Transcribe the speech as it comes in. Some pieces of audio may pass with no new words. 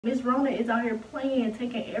Miss Rona is out here playing,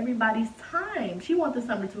 taking everybody's time. She wants the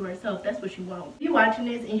summer to herself. That's what she wants. If you watching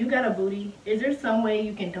this and you got a booty, is there some way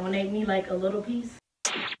you can donate me like a little piece?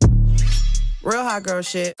 Real hot girl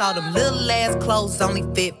shit. All them little ass clothes only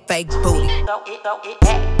fit fake booty.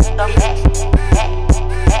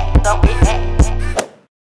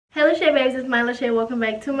 Hello Shay babes, it's Myla Shay. Welcome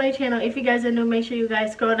back to my channel. If you guys are new, make sure you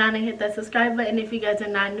guys scroll down and hit that subscribe button. If you guys are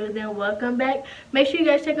not new, then welcome back. Make sure you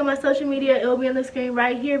guys check out my social media. It'll be on the screen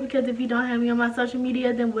right here, because if you don't have me on my social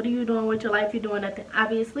media, then what are you doing with your life? You're doing nothing,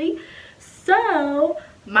 obviously. So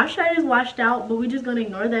my shirt is washed out, but we're just gonna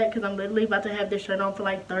ignore that because I'm literally about to have this shirt on for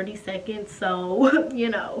like 30 seconds. So you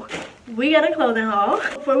know, we got a clothing haul.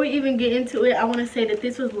 Before we even get into it, I want to say that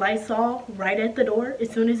this was Lysol right at the door.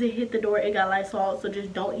 As soon as it hit the door, it got Lysol, so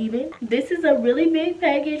just don't even. This is a really big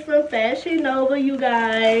package from Fashionnova, you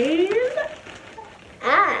guys.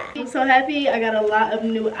 I'm so happy. I got a lot of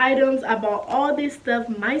new items. I bought all this stuff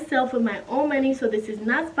myself with my own money, so this is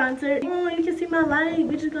not sponsored. Oh, you can see my light.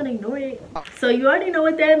 We're just gonna ignore it. So you already know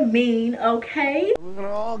what that means, okay? We're gonna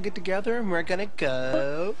all get together and we're gonna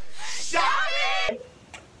go shopping.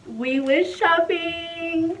 We went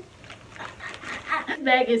shopping. This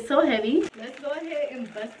bag is so heavy. Let's go ahead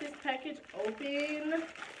and bust this package open.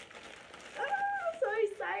 Oh, I'm so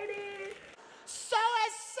excited. So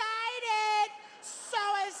excited! So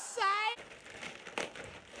excited!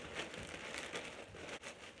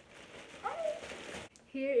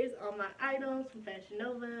 Here is all my items from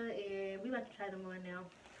Fashionnova, and we about to try them on now.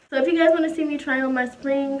 So if you guys want to see me try on my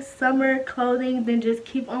spring, summer clothing, then just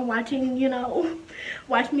keep on watching, you know.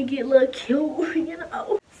 Watch me get a little cute, you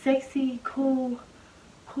know. Sexy, cool,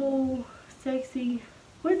 sexy.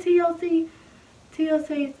 What TLC?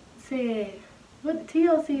 TLC said, what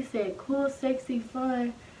TLC said? Cool, sexy,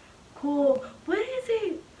 fun, cool. What is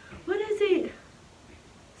it? What is it?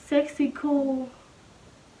 Sexy, cool.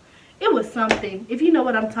 It was something. If you know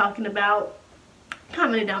what I'm talking about,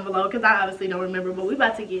 comment it down below, because I obviously don't remember, but we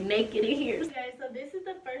about to get naked in here. Okay, so this is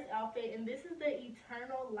the first outfit, and this is the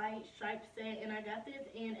Eternal Light Stripe set, and I got this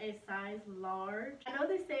in a size large. I know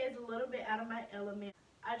this set is a little bit out of my element.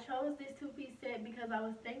 I chose this two-piece set because I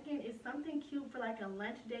was thinking it's something cute for like a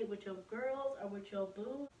lunch date with your girls or with your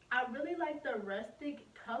boo. I really like the rustic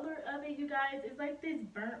color of it, you guys. It's like this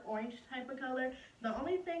burnt orange type of color. The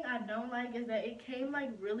only thing I don't like is that it came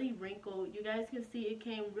like really wrinkled. You guys can see it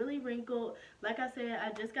came really wrinkled. Like I said,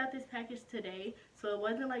 I just got this package today, so it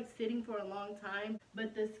wasn't like sitting for a long time.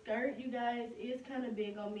 But the skirt, you guys, is kind of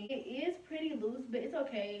big on me. It is pretty loose, but it's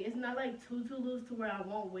okay. It's not like too loose to where I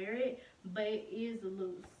won't wear it, but it is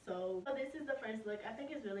loose. So this is the first look. I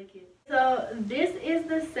think it's really cute. So this is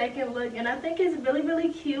the second look, and I think it's really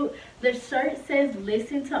cute. The shirt says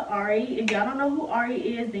listen to Ari. If y'all don't know who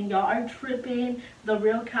Ari is, then y'all are tripping. The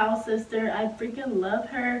real cow sister. I freaking love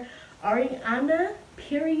her. Ariana,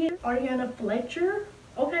 period. Ariana Fletcher.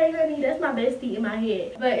 Okay, honey, that's my bestie in my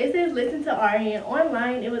head. But it says listen to Ari, and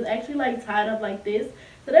online it was actually like tied up like this.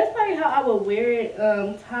 So that's probably how I would wear it,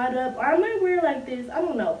 tied up. Or I might wear it like this. I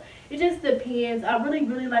don't know. It just depends. I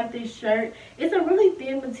really like this shirt. It's a really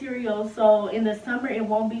thin material, so in the summer it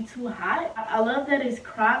won't be too hot. I love that it's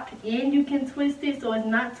cropped and you can twist it, so it's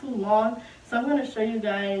not too long. So I'm going to show you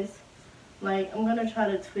guys. Like, I'm going to try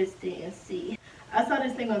to twist it and see. I saw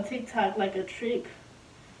this thing on TikTok, like a trick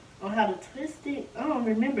on how to twist it. I don't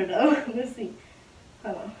remember though. Let's see.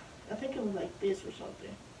 Hold on. I think it was like this or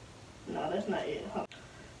something. No, that's not it. Hold on.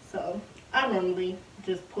 So I normally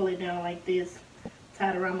just pull it down like this, tie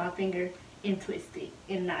it around my finger, and twist it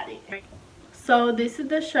and knot it. So this is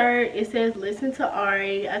the shirt. It says listen to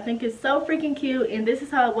Ari. I think it's so freaking cute, and this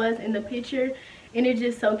is how it was in the picture, and it's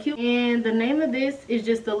just so cute. And the name of this is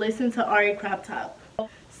just the listen to Ari crop top.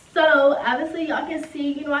 So obviously y'all can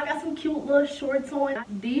see, you know, I got some cute little shorts on.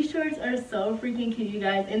 These shorts are so freaking cute, you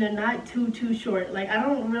guys, and they're not too short. Like, I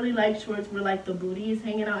don't really like shorts where like the booty is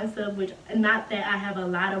hanging out and stuff, which, not that I have a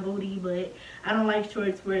lot of booty, but I don't like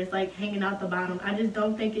shorts where it's like hanging out the bottom. I just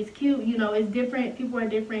don't think it's cute. You know, it's different. People are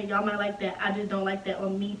different. Y'all might like that. I just don't like that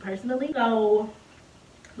on me personally. So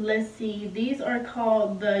let's see. These are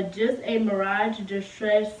called the Just a Mirage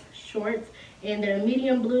Distress shorts, and they're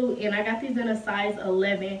medium blue, and I got these in a size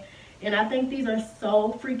 11, and I think these are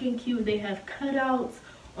so freaking cute. They have cutouts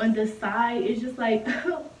on the side. It's just like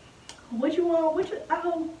what you want,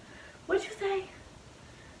 what you say?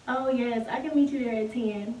 Oh yes, I can meet you there at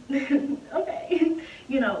 10. Okay.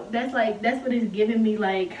 You know, that's what it's giving me.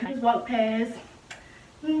 Like, I just walk past,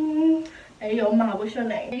 hey yo ma, what's your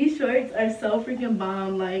name? These shorts are so freaking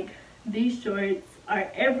bomb. Like, these shorts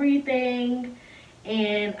are everything,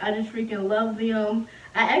 and I just freaking love them.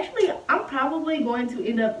 I'm probably going to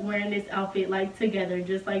end up wearing this outfit like together,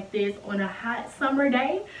 just like this, on a hot summer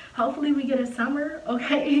day. Hopefully we get a summer,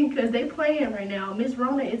 okay? Because they playing right now. Miss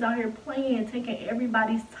Rona is out here playing, taking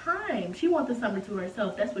everybody's time. She wants the summer to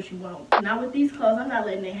herself. That's what she wants. Not with these clothes. I'm not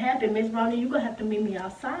letting it happen. Miss Rona, you gonna have to meet me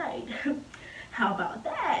outside. How about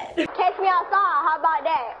that? Catch me outside. How about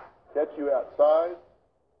that? Catch you outside?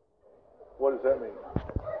 What does that mean?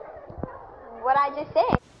 What I just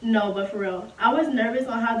said. No, but for real, I was nervous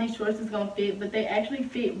on how these shorts is gonna fit, but they actually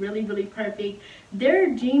fit really, really perfect.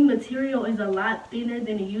 Their jean material is a lot thinner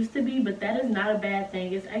than it used to be, but that is not a bad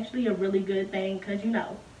thing. It's actually a really good thing because, you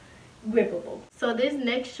know, grippable. So this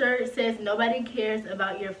next shirt says, nobody cares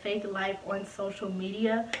about your fake life on social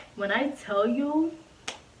media. When I tell you,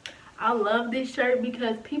 I love this shirt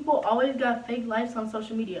because people always got fake lives on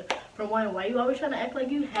social media. For one, why you always trying to act like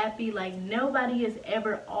you happy? Like, nobody is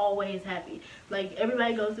ever always happy. Like,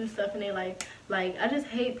 everybody goes through stuff in their life. Like, I just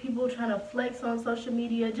hate people trying to flex on social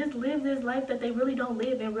media. Just live this life that they really don't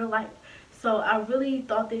live in real life. So I really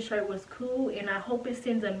thought this shirt was cool, and I hope it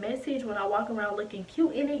sends a message when I walk around looking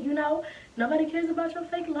cute in it, you know? Nobody cares about your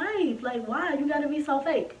fake life. Like, why? You gotta be so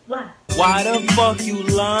fake. Why? Why the fuck you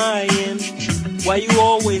lying? Why you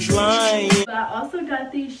always lying? But I also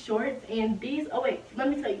got these shorts, and these, oh wait, let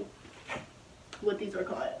me tell you what these are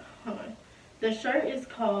called. Hold on. The shirt is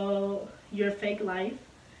called Your Fake Life,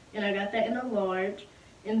 and I got that in a large.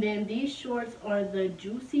 And then these shorts are the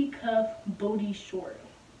Juicy Cuff Booty Short.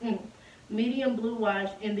 Medium blue wash,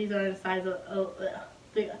 and these are in size of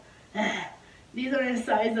these are in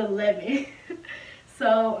size 11.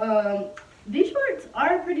 So these shorts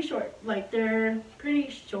are pretty short. Like, they're pretty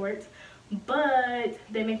short, but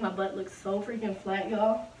they make my butt look so freaking flat,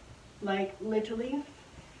 y'all. Like, literally,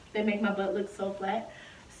 they make my butt look so flat.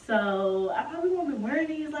 So I probably won't be wearing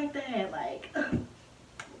these like that. Like,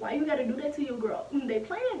 why you gotta do that to your girl? They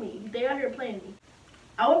playing me. They out here playing me.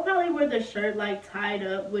 I would probably wear the shirt like tied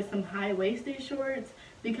up with some high-waisted shorts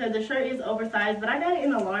because the shirt is oversized, but I got it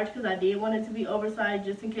in a large because I did want it to be oversized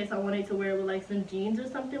just in case I wanted to wear it with like some jeans or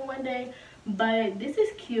something one day. But this is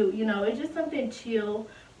cute, you know. It's just something chill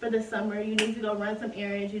for the summer. You need to go run some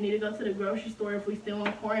errands. You need to go to the grocery store if we still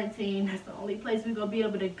in quarantine. That's the only place we're gonna be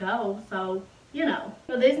able to go, so you know.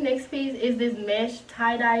 So this next piece is this mesh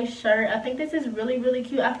tie-dye shirt. I think this is really, really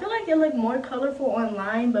cute. I feel like it looked more colorful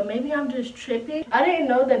online, but maybe I'm just tripping. I didn't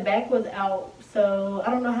know the back was out, so I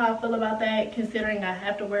don't know how I feel about that, considering I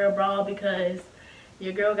have to wear a bra because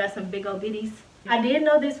your girl got some big old bitties. I did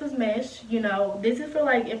know this was mesh, you know. This is for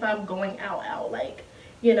like if I'm going out, like,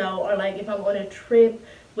 you know, or like if I'm on a trip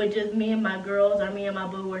with just me and my girls or me and my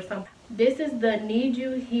boo or something. This is the Need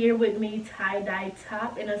You Here With Me tie-dye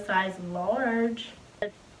top in a size large.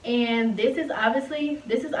 And this is obviously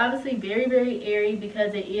very, very airy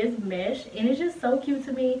because it is mesh, and it's just so cute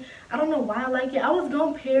to me. I don't know why I like it. I was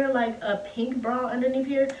gonna pair like a pink bra underneath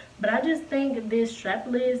here, but I just think this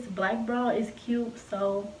strapless black bra is cute,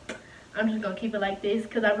 so I'm just gonna keep it like this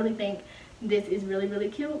because I really think this is really, really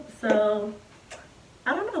cute. So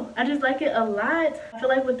I don't know, I just like it a lot. I feel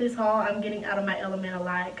like with this haul I'm getting out of my element a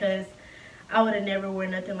lot because I would have never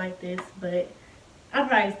worn nothing like this, but I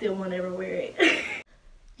probably still won't ever wear it.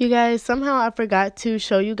 You guys, somehow I forgot to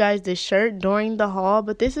show you guys this shirt during the haul,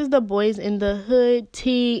 but this is the Boys in the Hood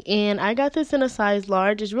tee, and I got this in a size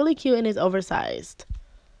large. It's really cute and it's oversized.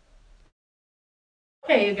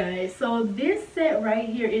 Okay, you guys, so this set right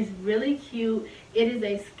here is really cute. It is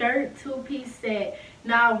a skirt two-piece set.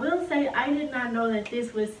 Now, I will say I did not know that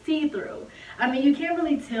this was see-through. I mean, you can't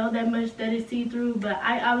really tell that much that it's see-through, but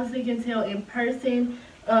I obviously can tell in person.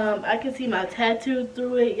 I can see my tattoos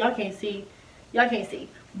through it. Y'all can't see,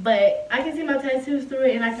 but I can see my tattoos through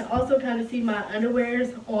it, and I can also kind of see my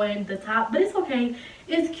underwears on the top. But it's okay.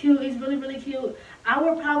 It's cute. It's really, really cute. I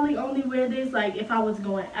would probably only wear this like if I was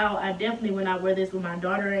going out. I definitely would not wear this with my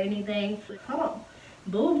daughter or anything. Hold on,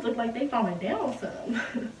 boobs look like they falling down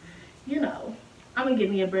some. You know, I'm gonna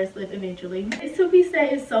get me a breast lift eventually. This two-piece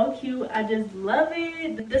set is so cute. I just love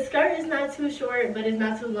it. The skirt is not too short, but it's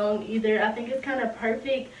not too long either. I think it's kind of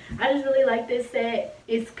perfect. I just really like this set.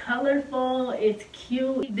 It's colorful, it's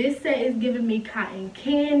cute. This set is giving me cotton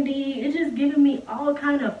candy. It's just giving me all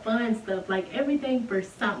kind of fun stuff, like everything for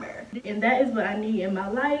summer. And that is what I need in my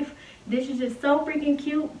life. This is just so freaking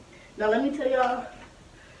cute. Now let me tell y'all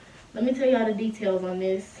the details on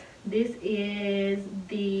this. This is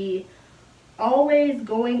the Always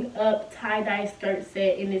Going Up tie-dye skirt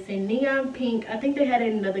set, and it's in neon pink. I think they had it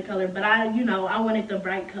in another color, but I wanted the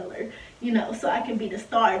bright color, you know, so I can be the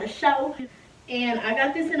star of the show. And I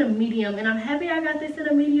got this in a medium, and I'm happy I got this in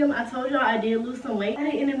a medium. I told y'all I did lose some weight. I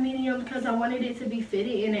got it in a medium because I wanted it to be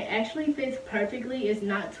fitted, and it actually fits perfectly. It's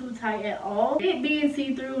not too tight at all. It being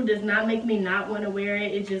see-through does not make me not want to wear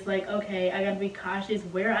it. It's just like, okay, I gotta be cautious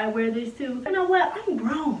where I wear this to. You know what? I'm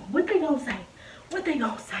grown. What they gonna say? What they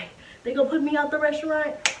gonna say? They gonna put me out the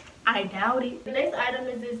restaurant? I doubt it. The next item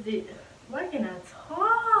is this. Why can I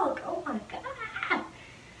talk? Oh my god.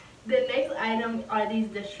 The next item are these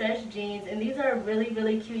distressed jeans, and these are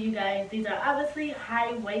really cute, you guys. These are obviously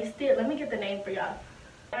high-waisted. Let me get the name for y'all.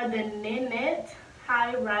 Are the Nanette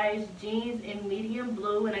high-rise jeans in medium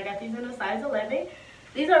blue, and I got these in a size 11.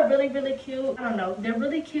 These are really cute. I don't know, they're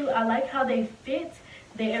really cute. I like how they fit.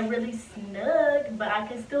 They are really snug, but I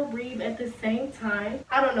can still breathe at the same time.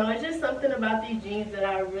 I don't know, it's just something about these jeans that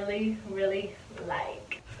I really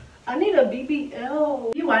like. I need a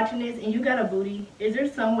BBL. If you watching this and you got a booty, is there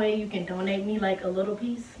some way you can donate me like a little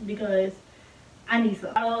piece? Because I need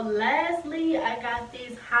some. So lastly, I got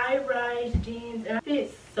these high-rise jeans, and they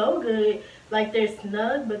fit so good. Like, they're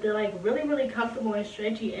snug, but they're like really comfortable and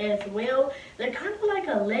stretchy as well. They're kind of like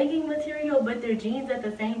a legging material, but they're jeans at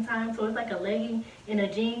the same time. So it's like a legging and a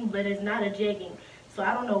jean, but it's not a jegging. So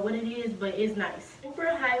I don't know what it is, but it's nice.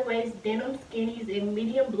 Super high waist denim skinnies in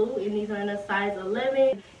medium blue, and these are in a size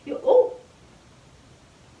 11.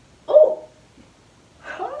 Oh,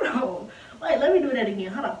 hold on. Wait, let me do that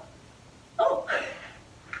again. Hold on. Oh,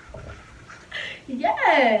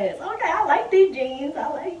 yes. Okay, I like these jeans. I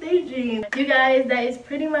like these jeans. You guys, that is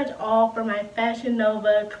pretty much all for my Fashion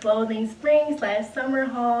Nova clothing spring/summer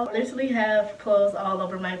haul. I literally have clothes all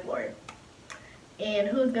over my floor. And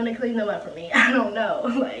who's gonna clean them up for me? I don't know.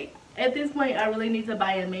 Like, at this point, I really need to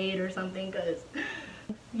buy a maid or something, because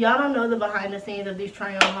y'all don't know the behind the scenes of these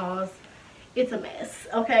try-on hauls. It's a mess,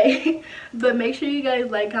 okay? But make sure you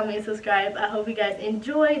guys like, comment, and subscribe. I hope you guys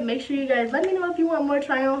enjoyed. Make sure you guys let me know if you want more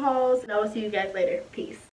try-on hauls, and I will see you guys later. Peace.